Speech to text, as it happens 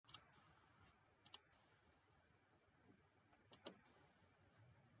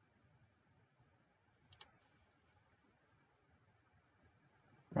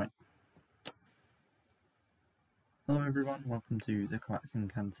Hello everyone, welcome to the Coaxium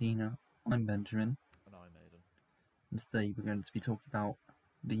Cantina. I'm Benjamin, And I'm Aidan. and today we're going to be talking about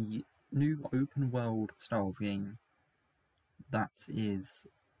the new open world Star Wars game that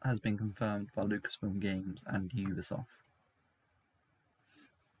has been confirmed by Lucasfilm Games and Ubisoft.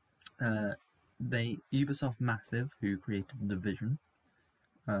 Ubisoft Massive, who created The Division,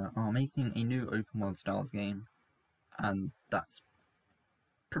 are making a new open world Star Wars game, and that's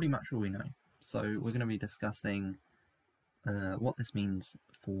pretty much all we know. So we're going to be discussing what this means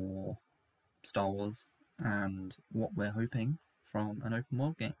for Star Wars and what we're hoping from an open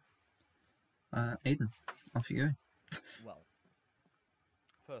world game. Aidan, off you go. Well,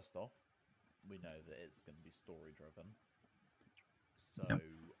 first off, we know that it's going to be story driven. So Yep.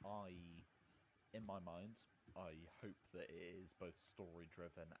 in my mind, I hope that it is both story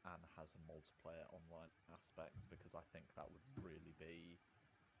driven and has a multiplayer online aspect, because I think that would really be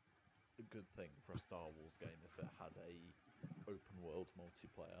a good thing for a Star Wars game if it had a open world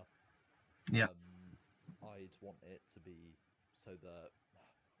multiplayer. Yeah. I'd want it to be so that,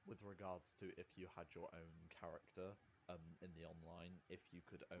 with regards to if you had your own character in the online, if you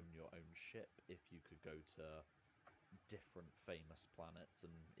could own your own ship, if you could go to different famous planets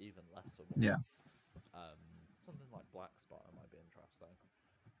and even lesser ones. Yeah. Something like Black Spire might be interesting.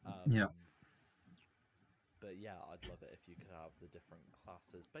 Yeah. But yeah, I'd love it if you could have the different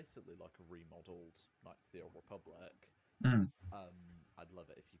classes, basically like a remodeled Knights of the Old Republic. I'd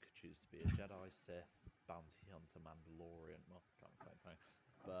love it if you could choose to be a Jedi, Sith, Bounty Hunter, Mandalorian. Well, kind of the same thing.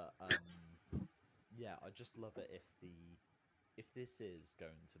 But yeah, I just love it if this is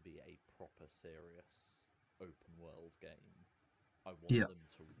going to be a proper serious open world game. I want them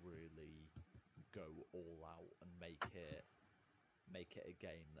to really go all out and make it a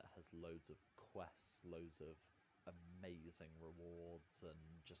game that has loads of quests, loads of amazing rewards, and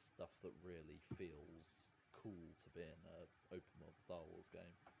just stuff that really feels cool to be in an open world Star Wars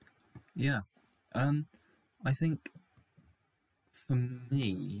game. Yeah. I think for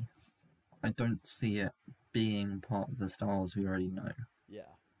me, I don't see it being part of the Star Wars we already know.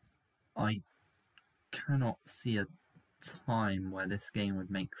 Yeah. I cannot see a time where this game would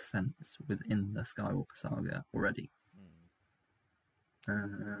make sense within the Skywalker saga already.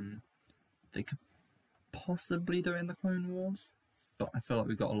 They could possibly do it in the Clone Wars, but I feel like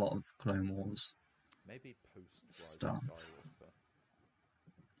we've got a lot of Clone Wars. Maybe post Rise of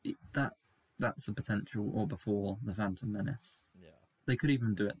Skywalker. That's a potential, or before the Phantom Menace. Yeah. They could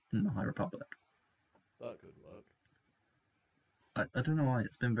even do it in the High Republic. That could work. I don't know why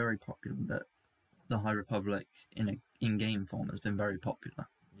it's been very popular that the High Republic in game form has been very popular.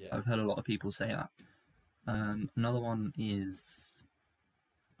 Yeah. I've heard a lot of people say that. Another one is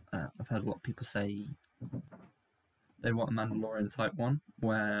I've heard a lot of people say they want a Mandalorian type one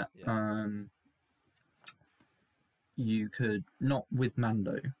where you could, not with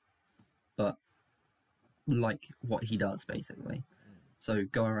Mando, but like what he does basically. So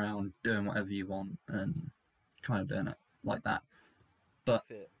go around doing whatever you want and kind of doing it like that. But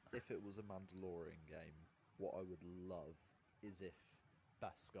if it was a Mandalorian game, what I would love is if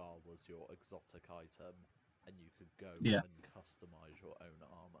Beskar was your exotic item and you could go and customize your own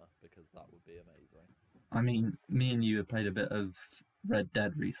armor, because that would be amazing. I mean, me and you have played a bit of Red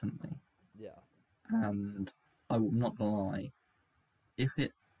Dead recently. Yeah. And I'm not gonna lie,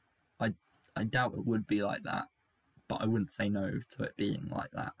 I doubt it would be like that, but I wouldn't say no to it being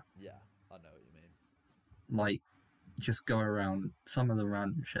like that. Yeah, I know what you mean. Like, just go around some of the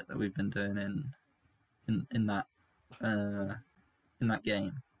random shit that we've been doing in that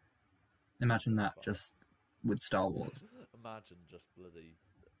game. Imagine that just with Star Wars. Imagine just bloody,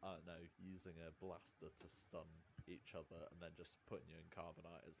 I don't know, using a blaster to stun each other and then just putting you in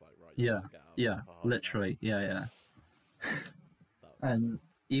carbonite. It's like, right, you get out literally, yeah. And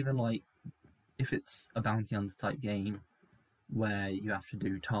even like, if it's a bounty hunter type game where you have to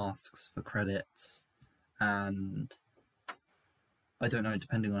do tasks for credits, and I don't know,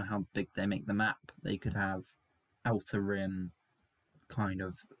 depending on how big they make the map, they could have Outer Rim kind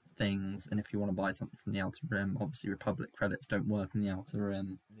of things, and if you want to buy something from the Outer Rim, obviously Republic credits don't work in the Outer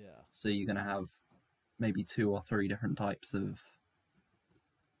Rim. Yeah. So you're going to have maybe 2 or 3 different types of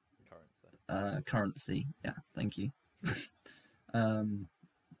currency. Yeah, thank you.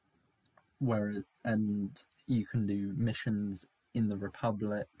 And you can do missions in the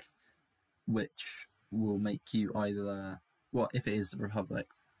Republic, which will make you either, well, if it is the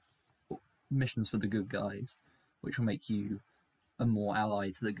Republic, missions for the good guys, which will make you a more ally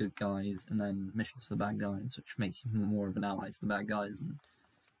to the good guys, and then missions for the bad guys, which make you more of an ally to the bad guys, and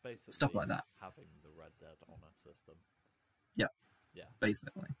basically stuff like that. Having the Red Dead honor system. Yeah. Yeah.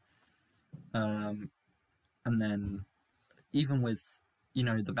 Basically. And then even with,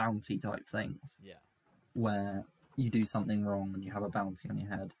 the bounty type things, where you do something wrong and you have a bounty on your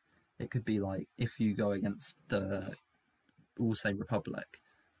head, it could be like if you go against we'll say Republic,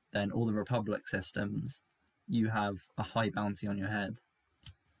 then all the Republic systems, you have a high bounty on your head.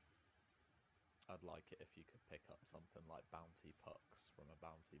 I'd like it if you could pick up something like bounty pucks from a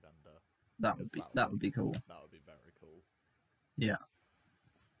bounty vendor. That would be cool. That would be very cool. Yeah.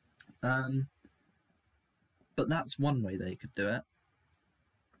 But that's one way they could do it.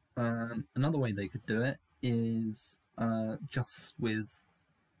 Another way they could do it is just with,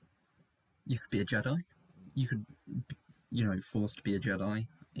 you could be a Jedi. You could, forced to be a Jedi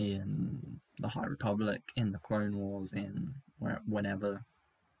in the High Republic, in the Clone Wars, in whenever.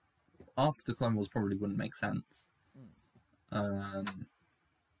 After the Clone Wars probably wouldn't make sense. But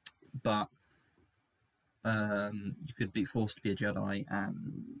you could be forced to be a Jedi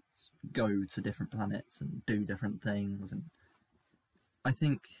and go to different planets and do different things. And I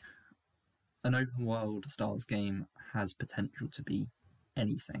think an open world Star Wars game has potential to be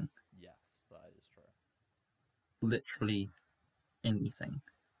anything. Yes, that is true. Literally anything.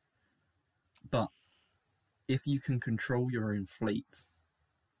 But if you can control your own fleet,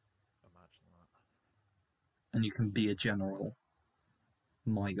 imagine that, and you can be a general,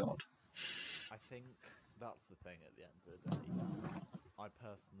 my god. I think that's the thing at the end of the day. I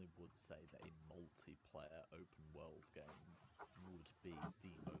personally would say that a multiplayer open world game would be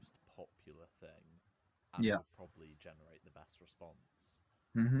the most popular thing and would probably generate the best response.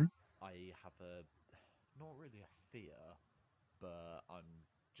 I have not really a fear, but I'm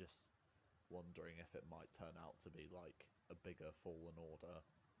just wondering if it might turn out to be like a bigger Fallen Order.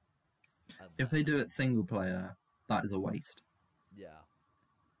 If they do it single player, that is a waste. Yeah.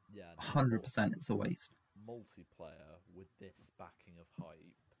 100% it's a waste. Multiplayer with this backing of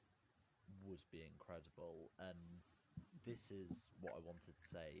hype would be incredible, and this is what I wanted to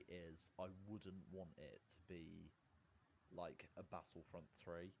say is I wouldn't want it to be like a Battlefront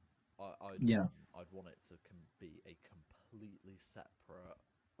 3. I'd want it to be a completely separate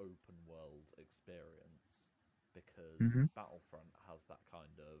open world experience, because Battlefront has that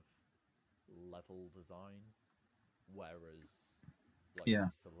kind of level design, whereas you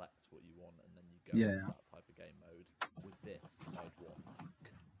select what you want and then you go into that type of game mode. With this, I'd want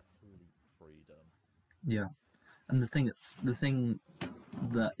complete freedom. Yeah, and the thing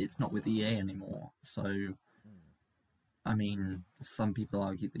that it's not with EA anymore, so I mean, some people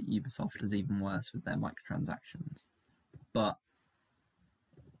argue that Ubisoft is even worse with their microtransactions, but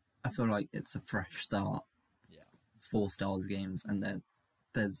I feel like it's a fresh start for Star Wars games, and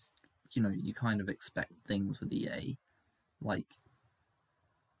there's you kind of expect things with EA, like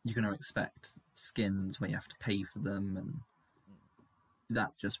you're going to expect skins where you have to pay for them, and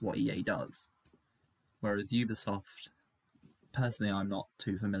that's just what EA does. Whereas Ubisoft, personally, I'm not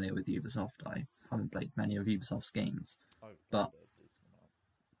too familiar with Ubisoft. I haven't played many of Ubisoft's games. But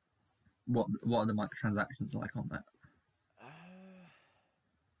what are the microtransactions like on that?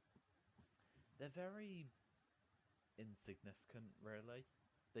 They're very insignificant, really.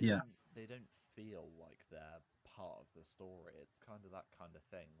 They don't feel like they're part of the story. It's kind of that kind of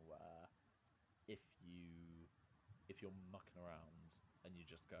thing where if you're mucking around and you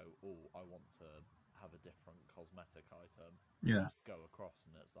just go, oh, I want to have a different cosmetic item, you just go across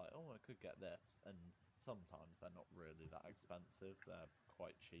and it's like, oh, I could get this, and sometimes they're not really that expensive, they're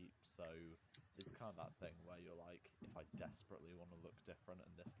quite cheap, so it's kind of that thing where you're like, if I desperately want to look different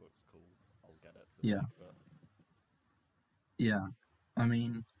and this looks cool, I'll get it for the sake of it. Yeah, I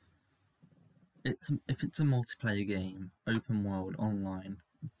mean, if it's a multiplayer game, open world, online,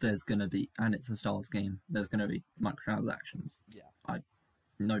 there's going to be, and it's a Star Wars game, there's going to be microtransactions.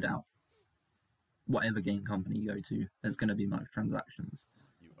 No doubt. Whatever game company you go to, there's going to be microtransactions.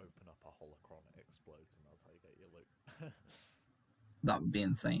 You open up a holocron, it explodes, and that's how you get your loot. That would be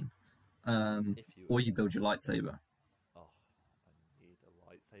insane. Or you build your lightsaber. Oh, I need a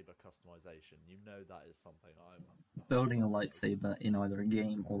lightsaber customization. You know that is something I'm... Building a lightsaber in either a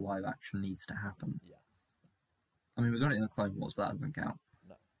game or live action needs to happen. Yes. I mean, we got it in the Clone Wars, but that doesn't count.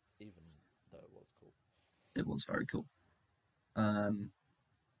 No, even though it was cool. It was very cool.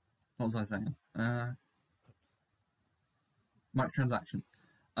 What was I saying? Microtransactions.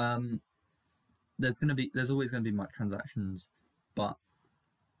 There's always going to be microtransactions, but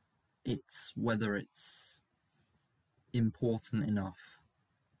it's whether it's important enough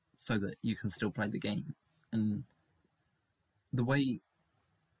so that you can still play the game. And the way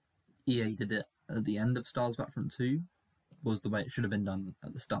EA did it at the end of Star Wars Battlefront 2 was the way it should have been done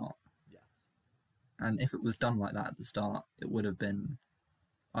at the start. Yes. And if it was done like that at the start, it would have been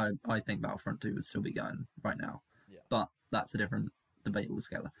I think Battlefront 2 would still be going right now. Yeah. But that's a different debate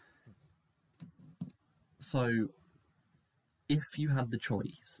altogether. So, if you had the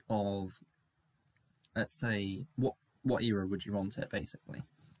choice of, let's say, what era would you want it, basically?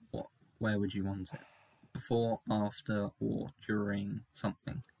 Where would you want it? Before, after, or during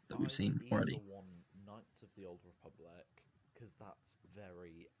something that we've seen already? I'd want Knights of the Old Republic, because that's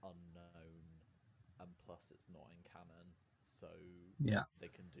very unknown, and plus it's not in canon, so yeah, they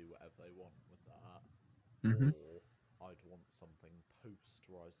can do whatever they want with that. mm-hmm. Or I'd want something post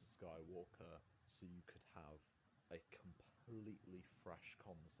Rise of Skywalker, so you could have a completely fresh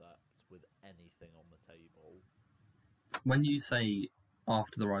concept with anything on the table. When you say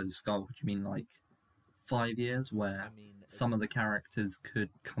after the Rise of Skywalker, do you mean like 5 years, where some of the characters could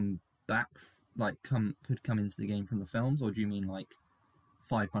come back, could come into the game from the films, or do you mean like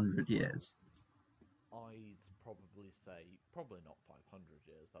 500 years? I'd probably say probably not 500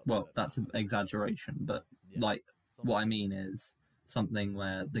 years. That's an exaggeration, but yeah, what I mean is something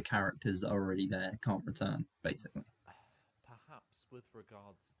where the characters that are already there can't return, basically. Perhaps with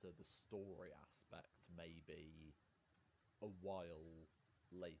regards to the story aspect, maybe a while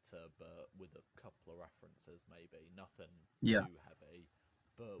later, but with a couple of references, maybe nothing too heavy.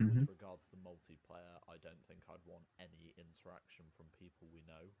 But with regards to the multiplayer, I don't think I'd want any interaction from people we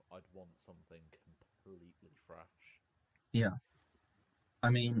know. I'd want something completely fresh. Yeah. I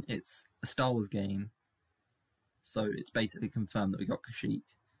mean, it's a Star Wars game, so it's basically confirmed that we got Kashyyyk.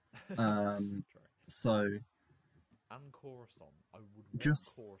 So... And Coruscant. I would want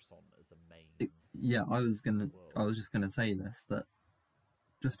Coruscant as a main... I was just gonna say this, that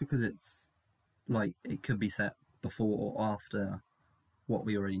just because it's, like, it could be set before or after what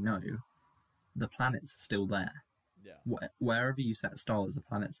we already know, the planets are still there. Yeah. Wherever you set Star Wars, the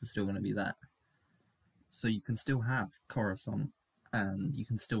planets are still going to be there. So you can still have Coruscant, and you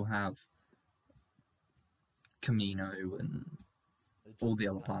can still have Camino and all the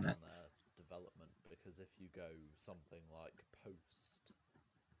other planets. On their development, because if you go something like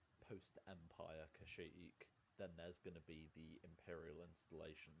post Empire Kashyyyk, then there's going to be the Imperial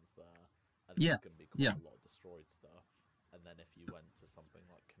installations there, and there's going to be quite a lot of destroyed stuff. And then if you went to something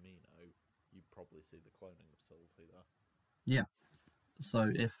like Camino, you'd probably see the cloning facility there. Yeah.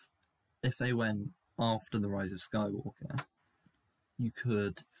 So if they went after the Rise of Skywalker, you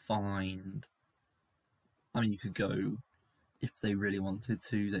could find... I mean, you could go, if they really wanted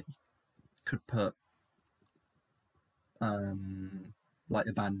to, that could put like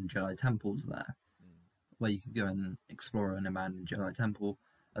abandoned Jedi temples there, where you could go and explore an abandoned Jedi temple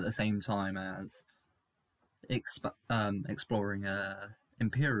at the same time as exploring a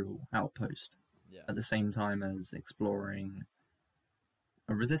Imperial outpost, at the same time as exploring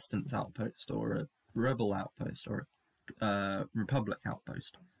a Resistance outpost, or a Rebel outpost, or a Republic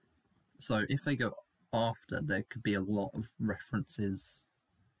outpost. So if they go after, there could be a lot of references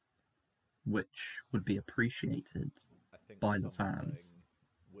which would be appreciated by the fans.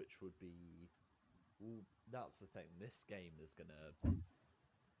 Which would be... Well, that's the thing. This game is going to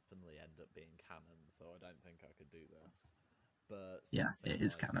definitely end up being canon, so I don't think I could do this. But yeah, it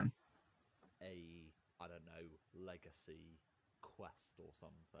is canon. I don't know, legacy quest or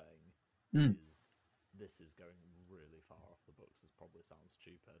something this is going really far off the books. This probably sounds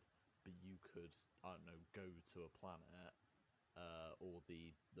stupid, but you could, I don't know, go to a planet or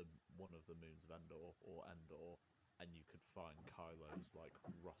the one of the moons of Endor, and you could find Kylo's like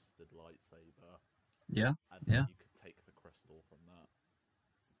rusted lightsaber. Yeah. And then you could take the crystal from that.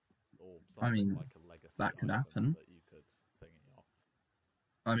 Or something like a legacy that could happen. That you could thingy off.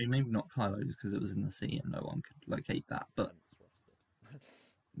 I mean, maybe not Kylo's, because it was in the sea and no one could locate that, but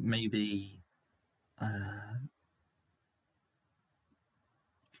maybe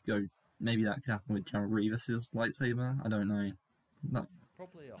maybe that could happen with General Grievous's lightsaber. I don't know. No.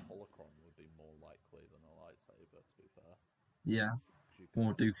 Probably a holocron would be more likely than a lightsaber, to be fair. Yeah,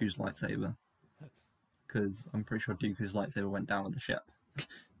 or Dooku's lightsaber, because I'm pretty sure Dooku's lightsaber went down with the ship.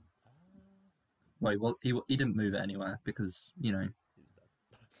 Well, he didn't move it anywhere because, you know,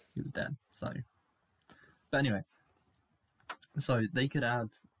 he was dead. So, but anyway, so they could add.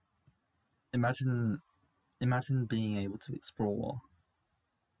 Imagine being able to explore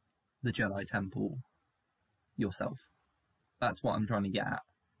the Jedi Temple yourself. That's what I'm trying to get at.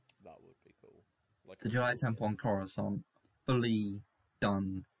 That would be cool. Like the Jedi Temple on Coruscant, fully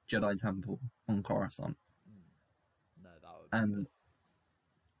done Jedi Temple on Coruscant. No, that would be good.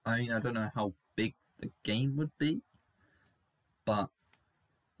 I mean, I don't know how big the game would be, but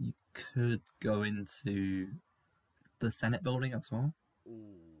you could go into the Senate building as well.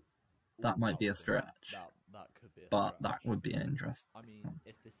 Ooh, that might be a stretch. That could be be a but stretch. that would be an interest. I mean,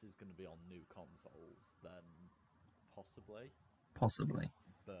 if this is going to be on new consoles, then possibly. Possibly.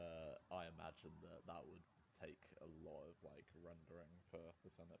 But I imagine that would take a lot of like rendering for the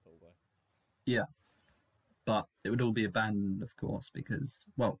Senate builder. Yeah. But it would all be abandoned, of course, because,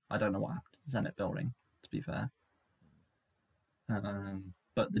 well, I don't know what happened to the Senate building, to be fair.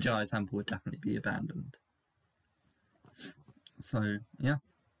 But the Jedi Temple would definitely be abandoned. So, yeah.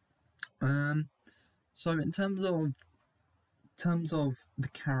 So in terms of the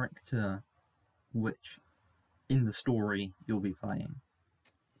character which in the story you'll be playing,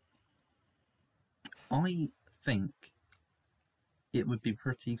 I think it would be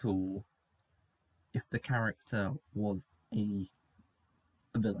pretty cool if the character was a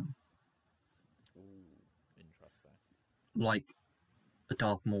villain. Ooh, interesting. Like a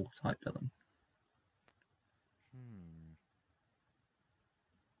Darth Maul type villain.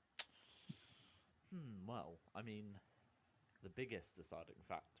 Well, I mean, the biggest deciding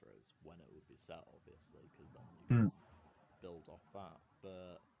factor is when it would be set, obviously, because then you can build off that.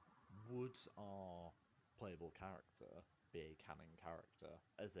 But would our playable character be a canon character,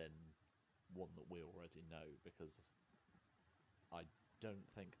 as in one that we already know? Because I don't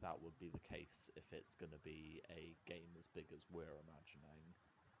think that would be the case if it's going to be a game as big as we're imagining.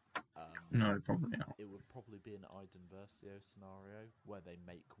 No, probably not. It would probably be an Iden Versio scenario where they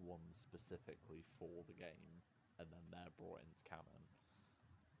make one specifically for the game and then they're brought into canon.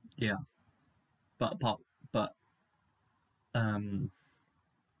 Yeah, but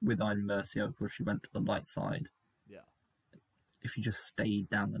with Iden Versio, of course, she went to the light side. Yeah. If you just stayed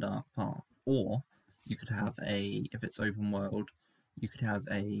down the dark path, or you could have if it's open world, you could have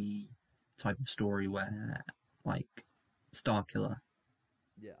a type of story where, like, Starkiller.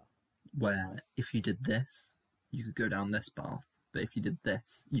 Yeah. Where if you did this, you could go down this path, but if you did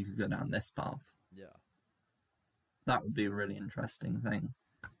this, you could go down this path. Yeah. That would be a really interesting thing,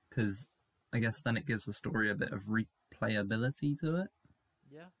 because I guess then it gives the story a bit of replayability to it.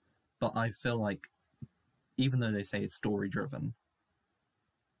 Yeah. But I feel like, even though they say it's story-driven,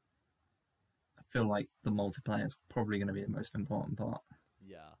 I feel like the multiplayer is probably going to be the most important part.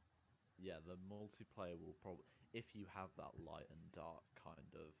 Yeah. Yeah, the multiplayer will probably... If you have that light and dark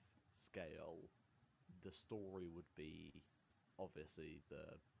kind of scale, the story would be obviously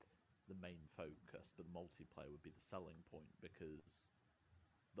the main focus, but the multiplayer would be the selling point, because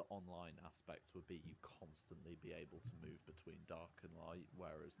the online aspect would be you constantly be able to move between dark and light,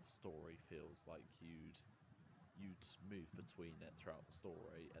 whereas the story feels like you'd move between it throughout the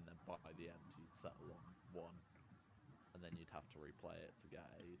story, and then by the end you'd settle on one, and then you'd have to replay it to get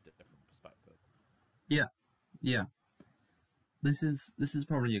a different perspective. Yeah. This is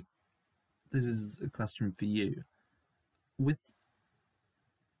probably a question for you.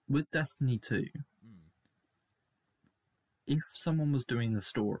 With Destiny 2, if someone was doing the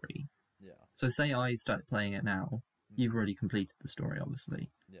story, Yeah. so say I start playing it now, you've already completed the story,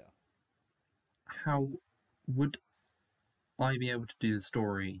 obviously. Yeah. How would I be able to do the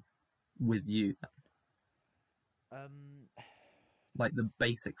story with you then? Like the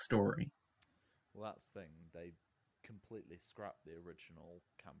basic story. Well, that's the thing. They completely scrapped the original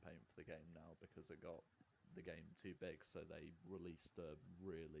campaign for the game now because it got the game too big, so they released a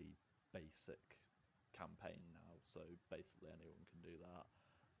really basic campaign now, so basically anyone can do that.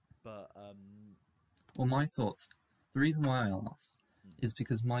 But well, my thoughts, the reason why I asked is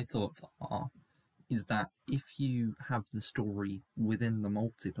because my thoughts is that if you have the story within the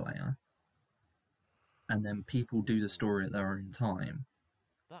multiplayer and then people do the story at their own time,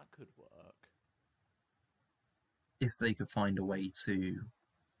 that could work. If they could find a way to...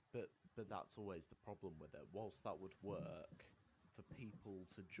 But that's always the problem with it. Whilst that would work, for people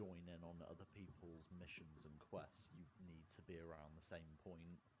to join in on other people's missions and quests, you need to be around the same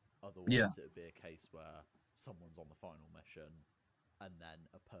point. Otherwise, it would be a case where someone's on the final mission, and then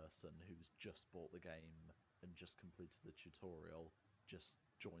a person who's just bought the game and just completed the tutorial just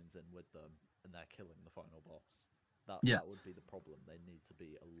joins in with them, and they're killing the final boss. That would be the problem. They need to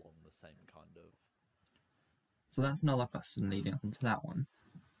be along the same kind of... So that's another question leading on to that one.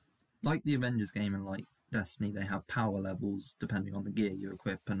 Like the Avengers game and like Destiny, they have power levels depending on the gear you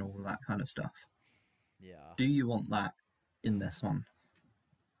equip and all that kind of stuff. Yeah. Do you want that in this one?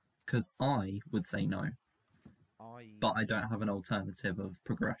 Because I would say no. But I don't have an alternative of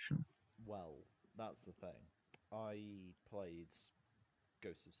progression. Well, that's the thing. I played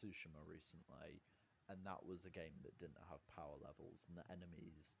Ghost of Tsushima recently, and that was a game that didn't have power levels, and the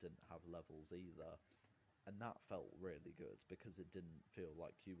enemies didn't have levels either. And that felt really good because it didn't feel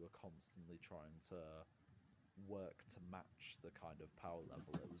like you were constantly trying to work to match the kind of power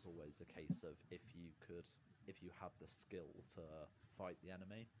level. It was always a case of if you could if you had the skill to fight the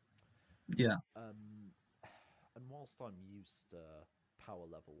enemy. Yeah. And whilst I'm used to power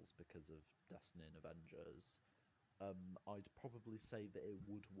levels because of Destiny and Avengers, I'd probably say that it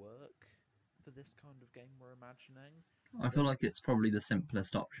would work for this kind of game we're imagining. I feel like it's probably the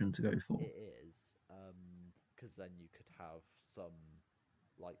simplest option to go for. It is, because then you could have some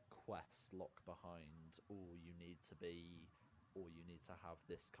like quest lock behind, or you need to have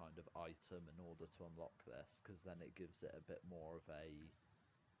this kind of item in order to unlock this, because then it gives it a bit more of a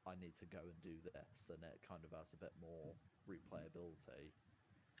I need to go and do this, and it kind of has a bit more replayability.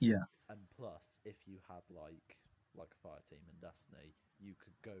 Yeah. And plus, if you had like a fire team in Destiny, you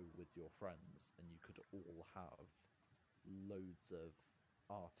could go with your friends and you could all have loads of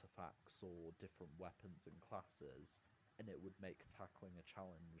artifacts or different weapons and classes, and it would make tackling a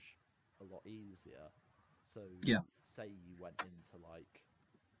challenge a lot easier. So, yeah. Say you went into like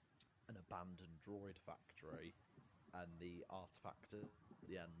an abandoned droid factory, and the artifact at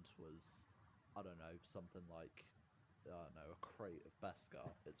the end was, I don't know, something like, I don't know, a crate of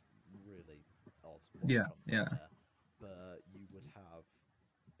Beskar. It's really odd what Yeah, I'm trying to say here. But you would have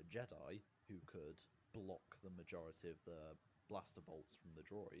a Jedi who could block the majority of the blaster bolts from the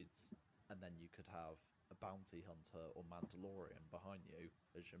droids, and then you could have a bounty hunter or Mandalorian behind you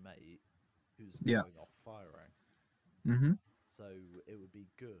as your mate who's going off firing. Mm-hmm. So it would be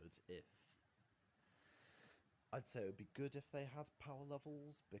good if I'd say it would be good if they had power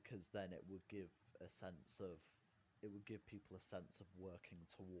levels, because then it would give people a sense of working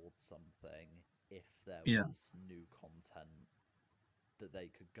towards something if there was new content that they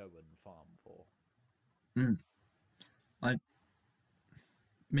could go and farm for.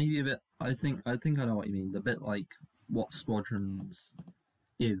 Maybe a bit. I think I know what you mean. The bit like what Squadrons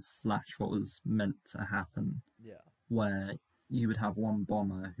is / what was meant to happen. Yeah. Where you would have one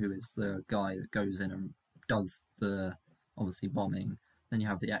bomber who is the guy that goes in and does the obviously bombing. Then you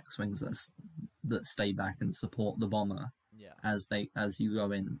have the X-wings that stay back and support the bomber. Yeah. As you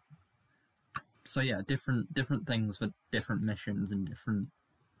go in. So yeah, different things for different missions and different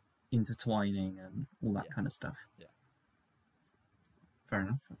intertwining and all that kind of stuff. Yeah. Fair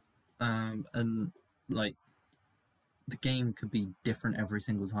enough. And like the game could be different every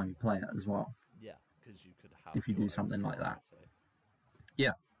single time you play it as well. Yeah, because you could have if you do something like that.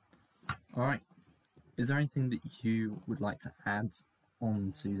 Yeah. All right. Is there anything that you would like to add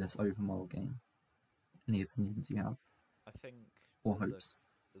on to this open world game? Any opinions you have? I think or hopes?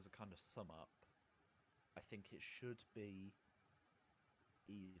 As a kind of sum up, I think it should be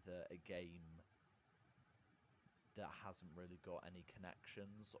either a game that hasn't really got any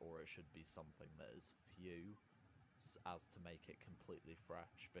connections, or it should be something that is few, as to make it completely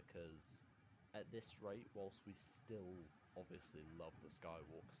fresh, because at this rate, whilst we still obviously love the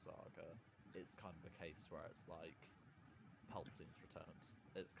Skywalker saga, it's kind of a case where it's like Palpatine's returned.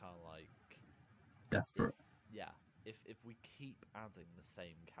 It's kind of like desperate. If we keep adding the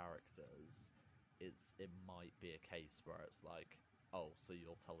same characters, it might be a case where it's like, oh, so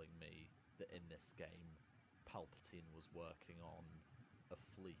you're telling me that in this game Palpatine was working on a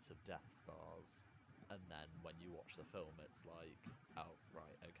fleet of Death Stars, and then when you watch the film it's like, oh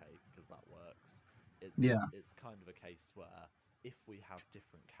right, okay, because that works. It's kind of a case where if we have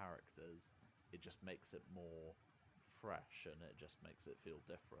different characters, it just makes it more fresh and it just makes it feel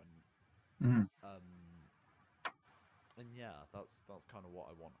different. And yeah, that's kind of what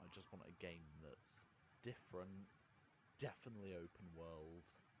I want. I just want a game that's different, definitely open world,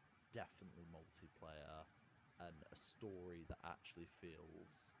 definitely multiplayer, and a story that actually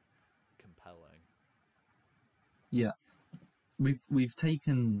feels compelling. Yeah, we've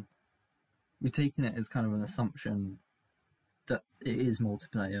taken it as kind of an assumption that it is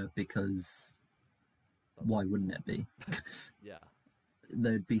multiplayer, because why wouldn't it be? Yeah.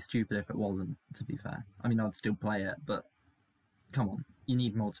 They'd be stupid if it wasn't, to be fair. I mean, I'd still play it, but come on, you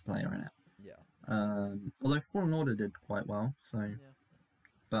need multiplayer in it. Yeah. Although Fallen Order did quite well, so. Yeah.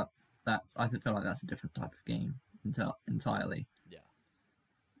 But I feel like that's a different type of game entirely. Yeah.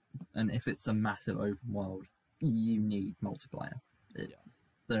 And if it's a massive open world, you need multiplayer.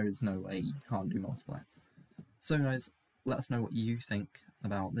 There is no way you can't do multiplayer. So guys, let us know what you think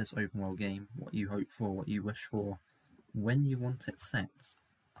about this open world game, what you hope for, what you wish for, when you want it set.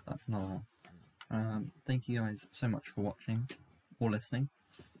 That's another one. Thank you guys so much for watching or listening.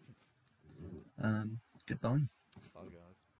 Goodbye.